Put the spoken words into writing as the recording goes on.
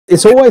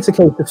It's always a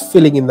case of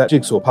filling in that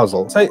jigsaw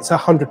puzzle. Say it's a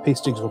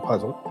 100-piece jigsaw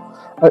puzzle.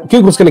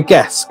 Google's going to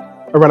guess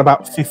around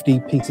about 50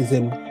 pieces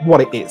in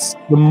what it is.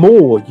 The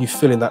more you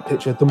fill in that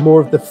picture, the more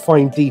of the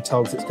fine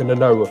details it's going to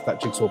know of that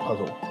jigsaw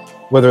puzzle.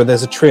 Whether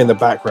there's a tree in the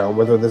background,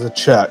 whether there's a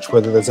church,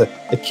 whether there's a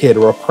kid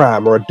or a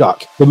pram or a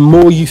duck. The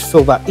more you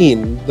fill that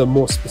in, the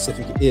more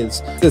specific it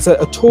is. There's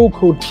a tool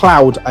called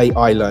Cloud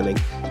AI Learning,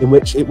 in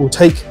which it will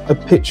take a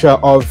picture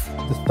of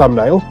the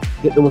thumbnail,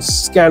 it will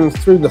scan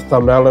through the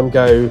thumbnail and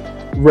go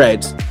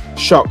red,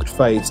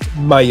 shocked-faced,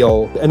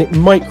 male, and it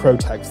micro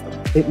tags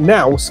them. It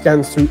now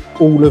scans through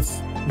all of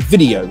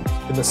video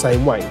in the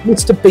same way.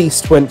 Mr.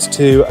 Beast went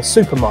to a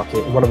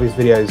supermarket in one of his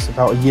videos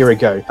about a year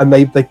ago, and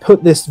they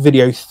put this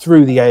video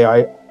through the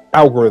AI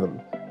algorithm.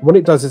 What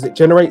it does is it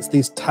generates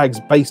these tags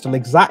based on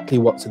exactly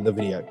what's in the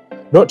video,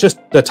 not just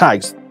the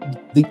tags.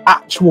 The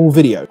actual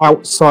video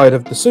outside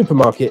of the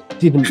supermarket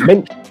didn't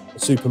mention the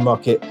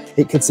supermarket.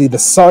 It could see the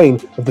sign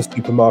of the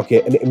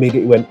supermarket and it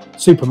immediately went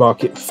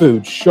supermarket,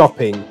 food,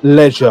 shopping,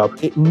 leisure.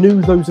 It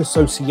knew those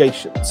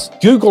associations.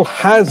 Google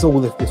has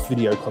all of this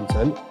video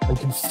content and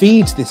can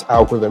feed this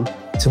algorithm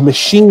to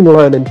machine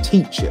learn and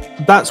teach it.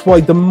 That's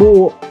why the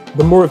more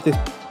of this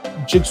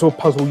jigsaw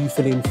puzzle you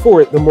fill in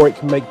for it, the more it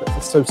can make that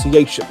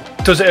association.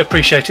 Does it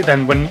appreciate it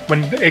then when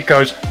it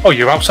goes, oh,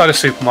 you're outside a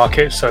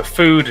supermarket, so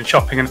food and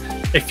shopping, and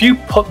if you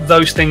put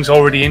those things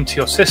already into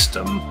your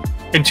system,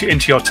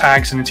 into your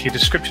tags and into your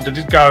description, does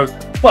it go,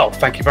 well,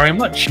 thank you very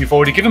much, you've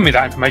already given me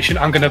that information,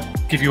 I'm going to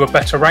give you a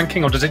better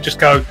ranking? Or does it just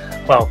go,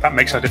 well, that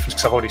makes no difference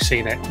because I've already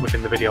seen it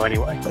within the video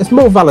anyway? It's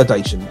more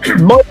validation.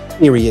 My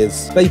theory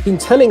is they've been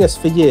telling us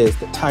for years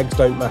that tags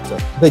don't matter.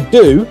 They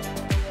do,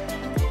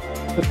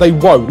 but they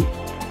won't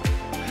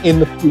in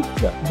the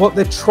future. What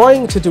they're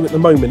trying to do at the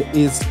moment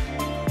is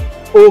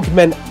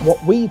augment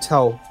what we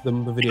tell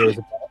them the video is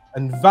about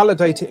and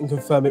validate it and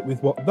confirm it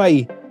with what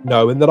they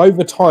know, and that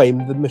over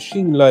time the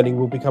machine learning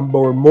will become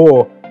more and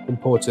more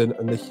important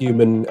and the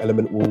human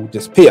element will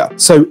disappear.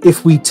 So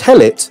if we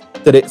tell it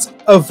that it's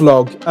a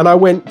vlog and I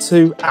went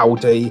to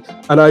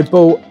Aldi and I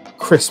bought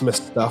Christmas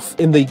stuff,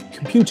 in the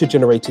computer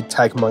generated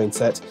tag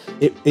mindset,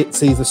 it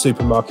sees the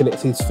supermarket, it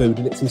sees food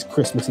and it sees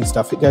Christmassy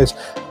stuff. It goes,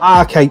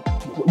 okay,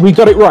 we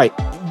got it right.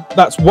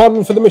 That's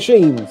one for the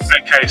machines.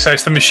 Okay, so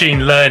it's the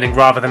machine learning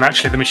rather than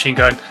actually the machine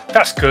going,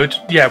 that's good,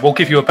 yeah, we'll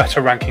give you a better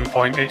ranking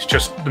point. It's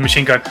just the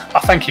machine going, oh,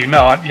 thank you,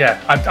 no,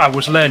 I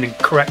was learning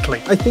correctly.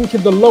 I think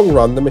in the long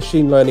run, the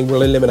machine learning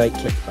will eliminate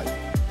clickbait.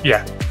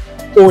 Yeah.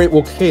 Or it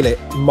will kill it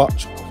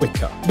much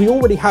quicker. We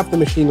already have the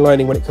machine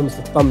learning when it comes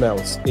to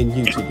thumbnails in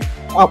YouTube.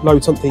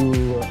 Upload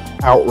something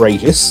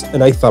outrageous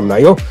in a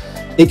thumbnail,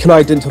 it can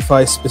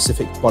identify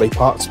specific body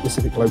parts,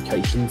 specific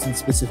locations, and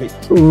specific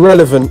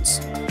relevant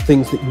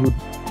things that you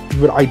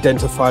would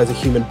identify as a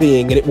human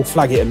being, and it will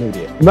flag it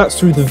immediately. And that's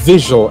through the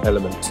visual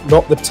element,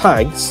 not the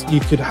tags. You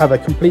could have a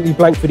completely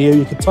blank video,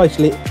 you could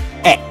title it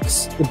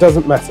X, it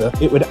doesn't matter.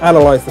 It would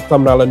analyze the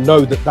thumbnail and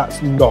know that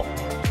that's not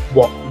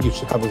what you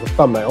should have as a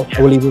thumbnail,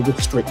 or will either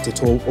restrict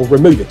it or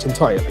remove it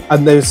entirely.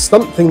 And there's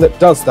something that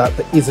does that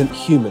isn't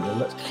human,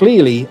 and that's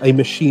clearly a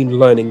machine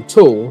learning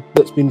tool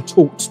that's been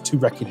taught to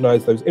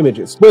recognize those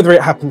images, whether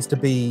it happens to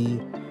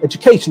be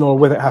educational or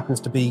whether it happens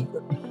to be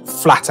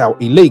flat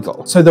out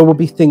illegal. So there will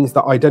be things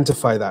that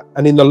identify that,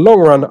 and in the long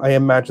run I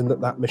imagine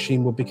that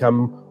machine will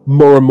become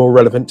more and more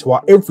relevant to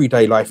our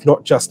everyday life,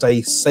 not just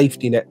a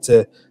safety net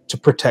to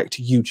protect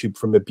YouTube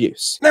from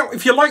abuse. Now,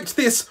 if you liked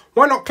this,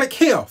 why not click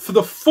here for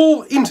the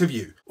full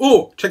interview,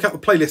 or check out the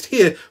playlist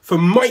here for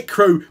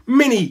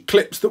mini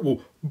clips that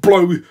will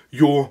blow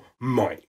your mind.